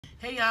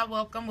Hey y'all,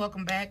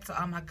 welcome back to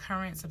all my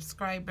current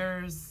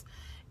subscribers.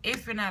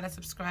 If you're not a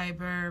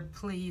subscriber,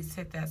 please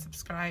hit that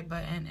subscribe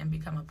button and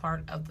become a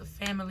part of the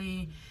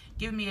family.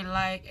 Give me a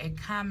like, a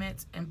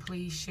comment, and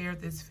please share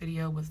this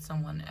video with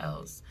someone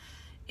else.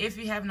 If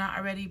you have not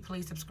already,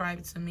 please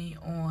subscribe to me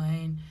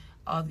on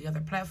all the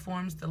other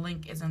platforms. The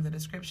link is in the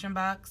description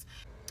box.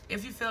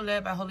 If you feel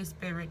led by Holy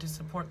Spirit to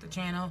support the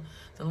channel,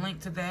 the link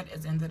to that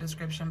is in the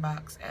description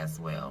box as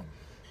well.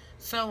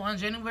 So on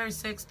January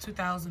 6,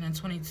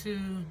 2022,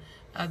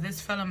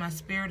 this fell in my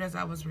spirit as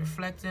I was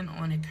reflecting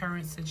on a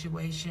current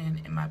situation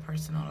in my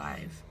personal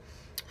life.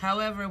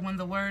 However, when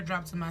the word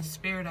dropped in my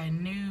spirit, I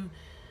knew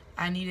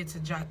I needed to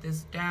jot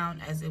this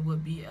down as it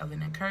would be of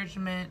an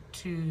encouragement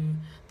to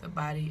the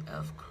body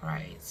of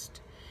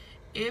Christ.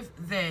 If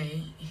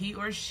they, he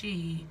or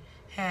she,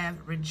 have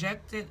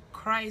rejected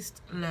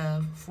Christ's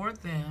love for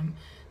them,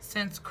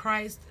 since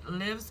Christ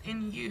lives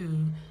in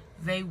you,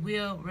 they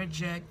will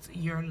reject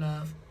your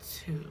love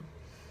too.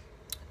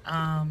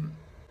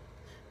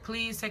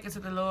 Please take it to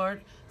the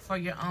Lord for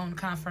your own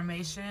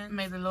confirmation.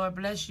 May the Lord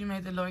bless you.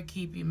 May the Lord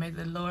keep you. May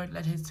the Lord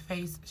let his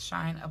face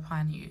shine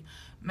upon you.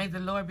 May the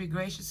Lord be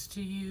gracious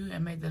to you,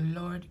 and may the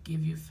Lord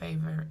give you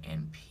favor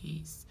and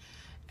peace.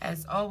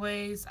 As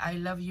always, I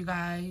love you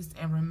guys,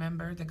 and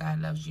remember that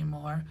God loves you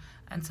more.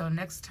 Until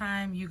next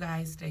time, you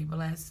guys stay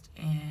blessed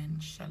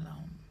and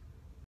shalom.